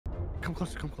come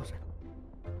closer, come closer.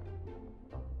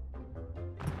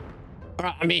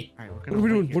 Me. All right, What are we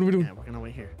doing? What are we doing? Yeah, we're gonna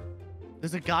wait here.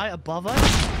 There's a guy above us.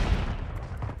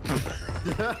 Hit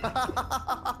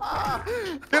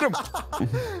him!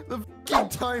 The fucking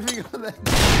timing on that.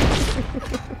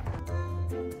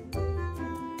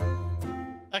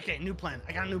 Okay, new plan.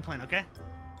 I got a new plan, okay?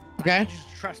 Okay. Just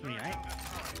trust me, right?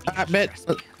 I bet.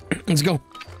 Let's go.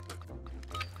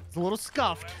 It's a little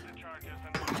scuffed,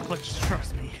 but just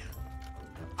trust me.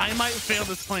 I might fail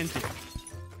this plan too.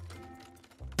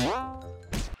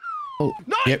 Oh,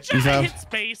 No, yep, I you have. hit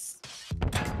space.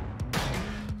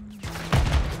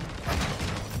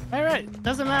 All right,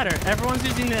 doesn't matter. Everyone's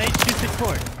using the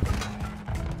H.264.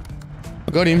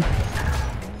 I got him.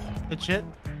 Good shit.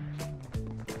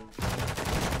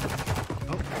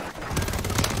 Oh.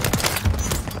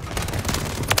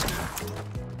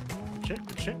 Good shit,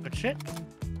 good shit, good shit.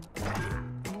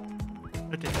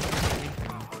 Good shit.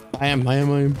 I am.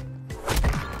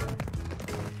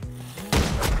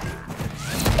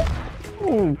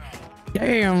 Oh,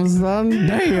 damn, son.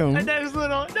 Damn. And that's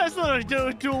little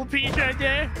dual piece right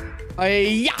there.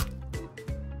 Yeah.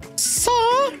 So.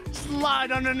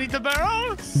 Slide underneath the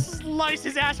barrel. Slice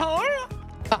his asshole. Hey,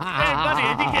 buddy,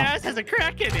 I think your ass has a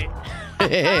crack in it.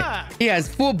 He has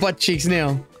 4 butt cheeks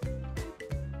now.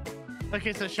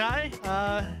 Okay, so Shy,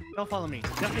 don't follow me.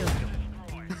 Okay, let's go.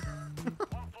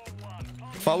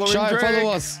 Following Shy, Drake. follow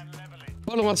us.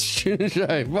 Follow us,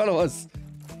 Shy. Follow us.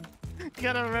 You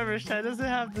gotta remember, Shy doesn't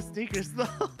have the sneakers though.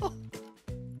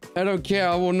 I don't care.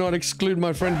 I will not exclude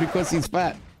my friend because he's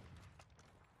fat.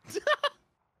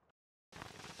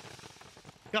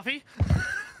 Guffy,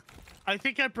 I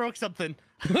think I broke something.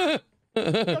 Guffy?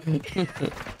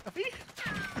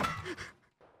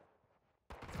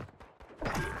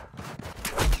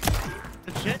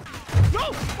 Good shit.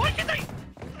 No! Why can't I?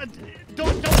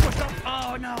 Don't push up.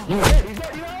 Oh no. You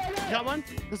got one?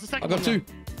 There's the second I one. got 2.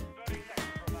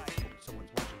 Someone's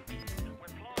watching.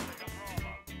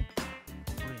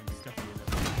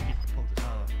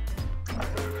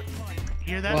 You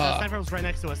hear that? Wow. That sniper was right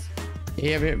next to us.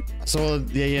 Yeah, saw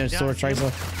a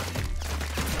tracer.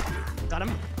 Got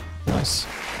him. Nice.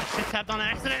 Shit tapped on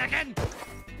accident again.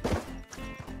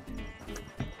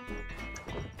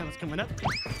 Someone's coming up.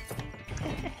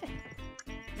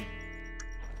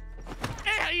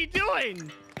 Hey, how you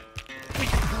doing? Let me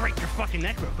just break your fucking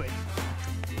neck real quick.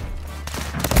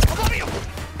 Above you!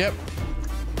 Yep.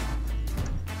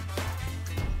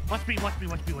 Watch me.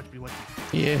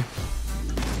 Yeah.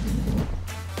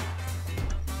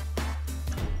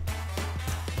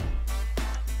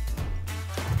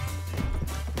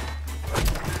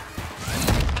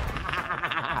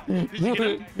 Did you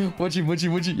get him? Watch it.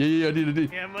 Yeah, I did.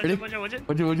 Yeah, watch Ready? it. Watch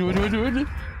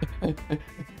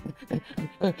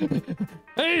it.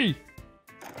 Hey!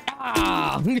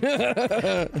 Ah!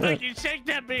 Fucking shake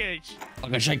that bitch.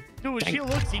 Fucking shake. Dude, she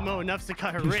looks emo enough to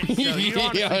cut her wrist, so you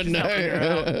honestly Yeah, just helping her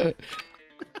out. no.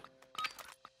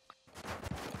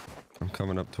 I'm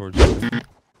coming up towards you. There's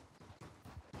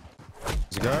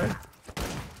a guy?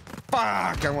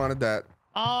 Fuck, I wanted that.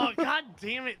 Oh, god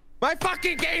damn it. My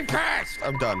fucking game crashed!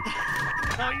 I'm done.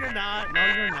 No, you're not.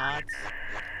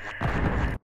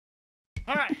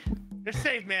 All right. You're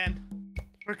safe, man.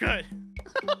 We're good.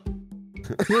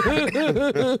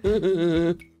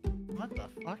 What the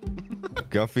fuck?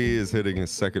 Guffy is hitting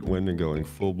his second wind and going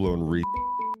full-blown re.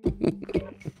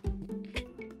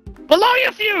 Below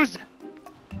you, Fuse!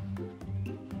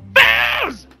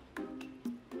 Fuse!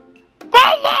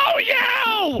 Below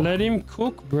you! Let him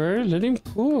cook, bro. Let him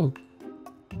cook.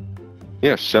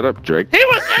 Yeah, shut up, Drake. He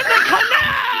was in the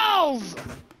canals!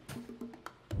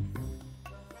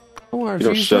 Don't worry, You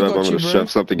don't Fuse, shut I up, got I'm you, gonna bro.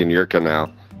 shove something in your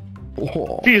canal.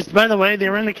 Oh. Fuse, by the way, they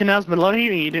were in the canals below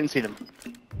you and you didn't see them.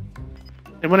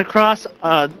 They went across,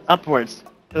 upwards.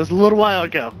 It was a little while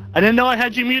ago. I didn't know I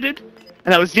had you muted,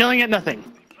 and I was yelling at nothing.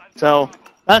 So,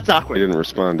 that's He awkward. didn't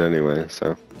respond anyway,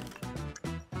 so.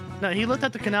 No, he looked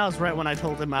at the canals right when I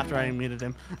told him after I muted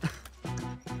him.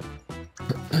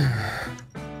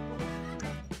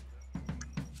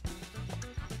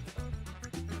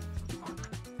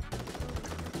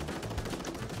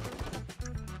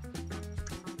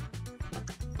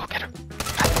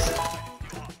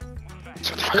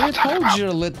 I told you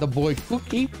to let the boy cook.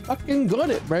 He fucking got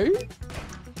it, bro.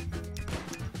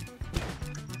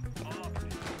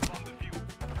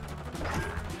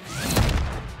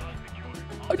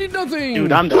 I did nothing.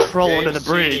 Dude, I'm the troll under the James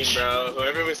bridge. cheating, bro.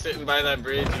 Whoever was sitting by that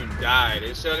bridge, you died.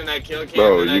 It showed in that kill cam.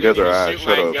 Bro, and you I guys didn't are even ass. shoot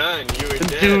Shut my up. gun. You were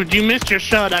dead. Dude, you missed your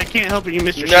shot. I can't help it. You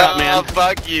missed your No, shot, man.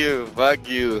 fuck you. Fuck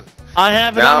you. I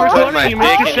have it Now on I'm putting recording. my You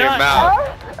missed dick your in your shot.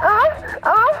 mouth.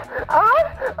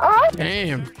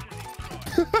 Damn.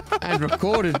 And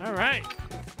recorded. All right.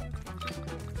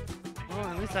 Well,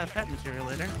 at least I have pet material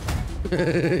later.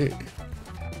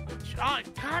 Oh,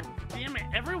 God damn it.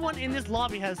 Everyone in this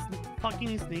lobby has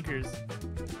fucking sneakers.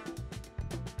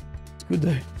 Good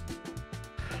day.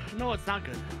 No, it's not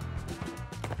good.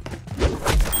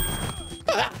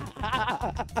 No,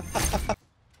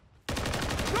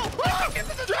 I couldn't get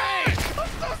to the door! I'm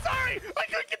so sorry! I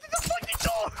couldn't get to the fucking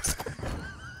door!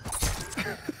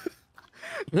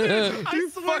 Dude, I You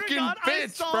swear fucking to God, bitch, I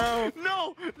saw... bro.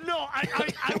 No, I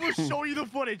will show you the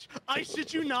footage. I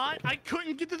shit you not, I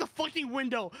couldn't get to the fucking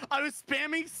window. I was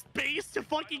spamming space to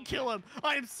fucking kill him.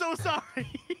 I am so sorry.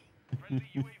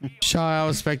 Shy, I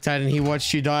was spectating. He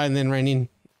watched you die and then ran in.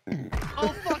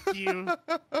 Oh, fuck you.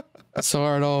 I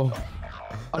saw it all.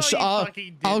 I'll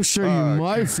show you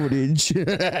my footage.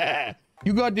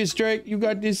 You got this, Drake. You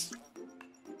got this.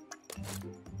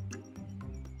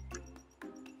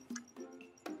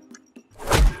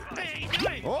 Hey, how you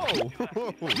doing? Oh.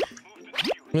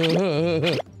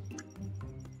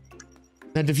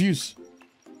 Now defuse.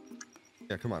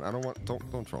 Yeah, come on. I don't want.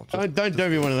 Don't troll. Don't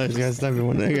be one of those guys. Don't be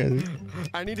one of those guys.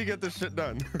 I need to get this shit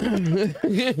done.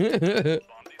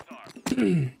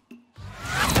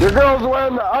 Your girl's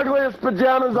wearing the ugliest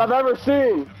pajamas I've ever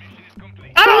seen.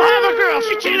 I don't have a girl.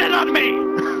 She cheated on me.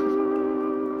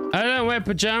 I don't wear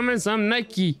pajamas. I'm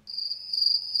Nike.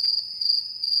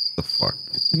 The fuck?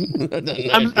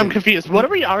 I'm confused. What are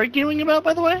we arguing about,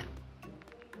 by the way?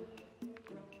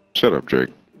 Shut up,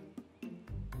 Drake.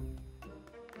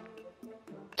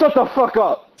 Shut the fuck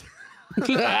up.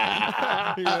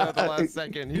 Yeah, at the last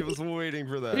second, he was waiting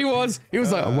for that. He was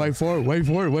like, wait for it, wait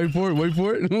for it, wait for it, wait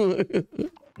for it.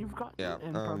 You've got Yeah.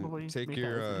 Take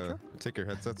your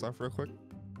headsets off real quick.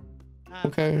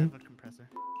 Okay. I have a compressor.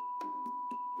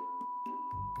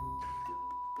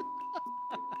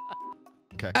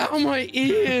 Okay. Ow, my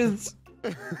ears.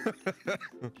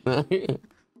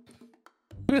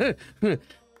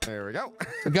 There we go.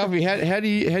 Guppy, how do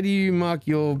you mark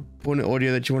your point of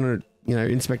audio that you want to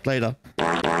inspect later?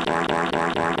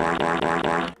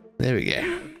 There we go.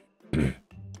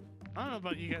 I don't know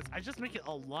about you guys. I just make it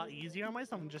a lot easier on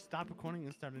myself and just stop recording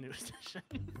and start a new session.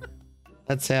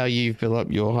 That's how you fill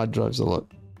up your hard drives a lot.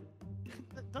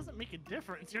 That doesn't make a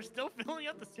difference. You're still filling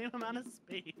up the same amount of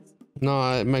space.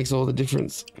 No, it makes all the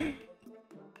difference.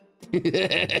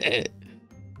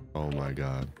 Oh my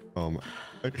god. Oh my.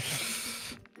 I'm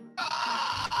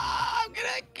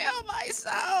gonna kill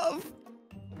myself.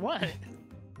 What?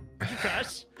 Did you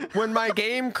crash? When my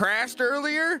game crashed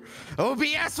earlier,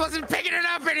 OBS wasn't picking it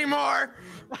up anymore.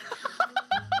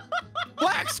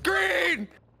 Black screen.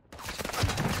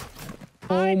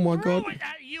 Oh my god. Threw it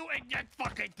at you and that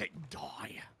fucking didn't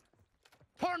die.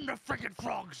 Turn the freaking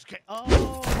frogs.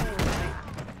 Oh.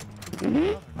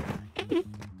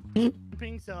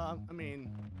 Being so, I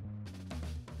mean.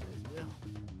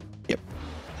 Yep.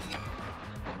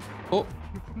 Oh.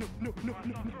 No, no, no,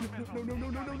 no, no, no, no, no, no, no,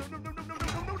 no, no, no, no,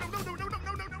 no, no,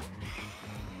 no, no, no.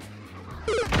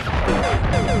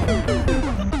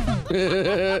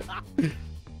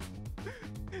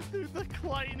 Dude, the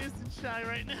quietness and shy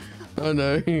right now. Oh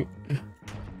no.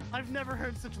 I've never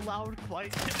heard such loud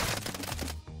quietness.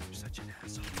 You're such an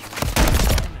asshole.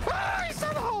 Ah, he's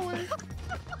down the hallway.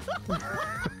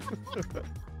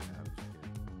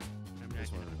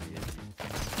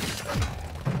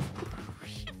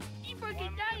 You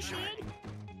fucking died, dude.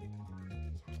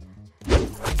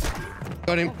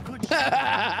 Got him. Oh, good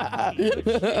shit.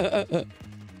 They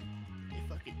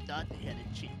fucking thought they had a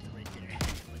chance right there.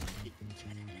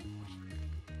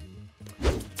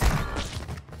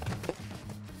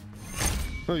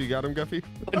 Oh, you got him, Guffy?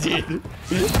 I did.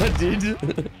 I did.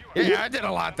 Yeah, I did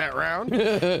a lot that round.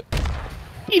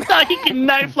 He thought he could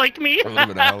knife like me. That would've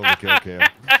been a hell of a kill cam.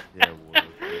 Yeah, it would.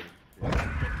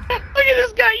 Look at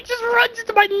this guy. He just runs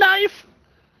into my knife.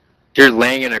 You're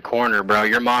laying in a corner, bro.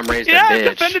 Your mom raised a Yeah, I bitch.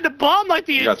 defended the bomb like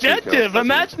the got two kills. objective. That's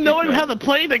Imagine it. knowing Two how to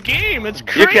play the game. It's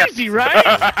crazy, right?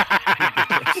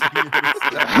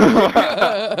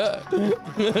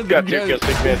 Got 2 kills,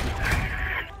 6 minutes.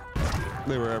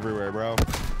 They were everywhere, bro.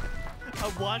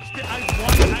 I watched it. I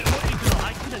watched it.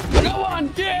 I couldn't. Go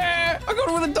on, yeah! I got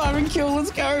him with a diamond kill.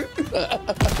 Let's go.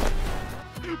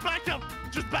 Back up.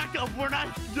 Just back up. We're not.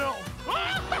 No.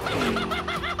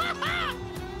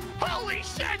 Holy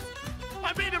shit!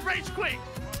 I made him rage quit.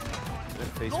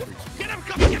 Oh, get him,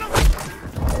 come get him!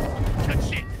 Good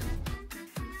shit.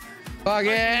 Fuck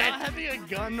it. Not having a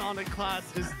gun on a class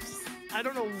is. I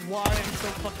don't know why I'm so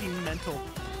fucking mentally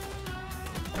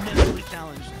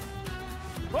challenged.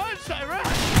 Run, Cyrus!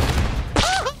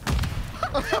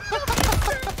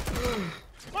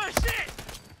 Oh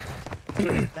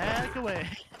shit! Back away.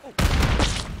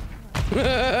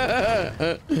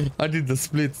 I did the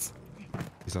splits.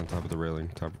 He's on top of the railing,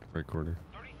 top right corner.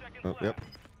 Oh, yep.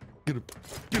 Get him.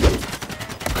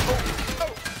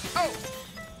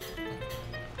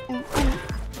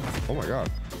 Oh my god.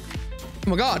 Oh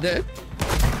my god, dude.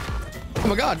 Oh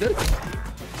my god, dude.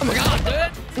 Oh my god,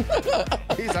 dude.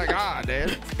 He's like, ah,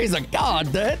 dude. He's like,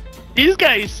 god, dude. These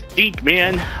guys stink,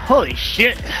 man. Holy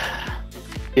shit.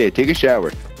 Yeah, take a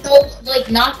shower. So, like,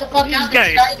 knock the fuck These out.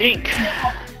 guys stink.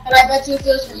 But I bet you if it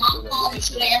was your mom calling,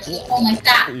 she would answer the phone like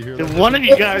that. You hear If that? one of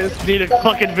you guys need to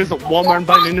fucking visit Walmart and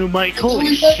buy a new mic,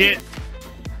 holy shit.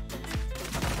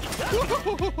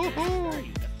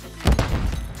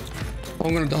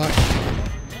 I'm gonna die.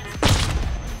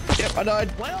 Yep, I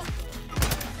died. Well,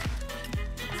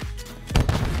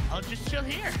 I'll just chill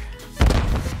here.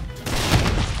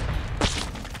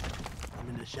 I'm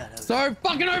in the shadows. So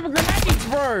fucking over grenades,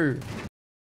 bro.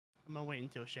 I'm gonna wait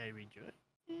until Shay rejoins.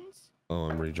 Oh,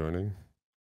 I'm rejoining.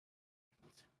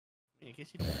 I guess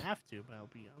you don't have to, but I'll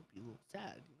be a little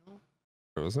sad, you know?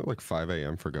 Wasn't it like 5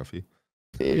 a.m. for Guffy?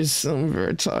 Yes, I'm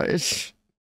very tired.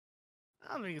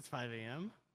 I don't think it's 5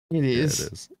 a.m. It Yeah, is.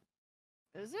 it is.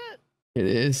 Is it? It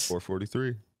is.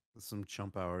 4:43. That's some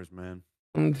chump hours, man.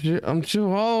 I'm too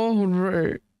old,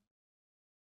 bro.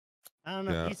 I don't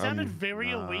know. Yeah, you sounded I'm-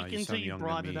 very Nah, awake you until sound you younger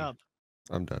brought than it me. up.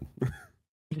 I'm done.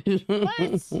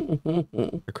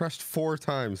 What? I crashed 4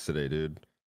 times today, dude.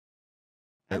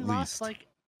 At And lost least. like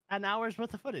an hour's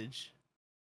worth of footage.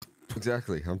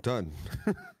 Exactly. I'm done.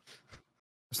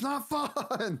 It's not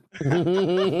fun.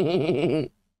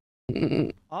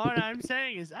 All I'm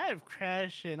saying is I have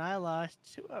crashed and I lost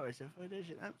 2 hours of footage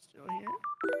and I'm still here.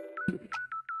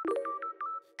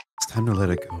 It's time to let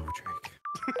it go, Drake.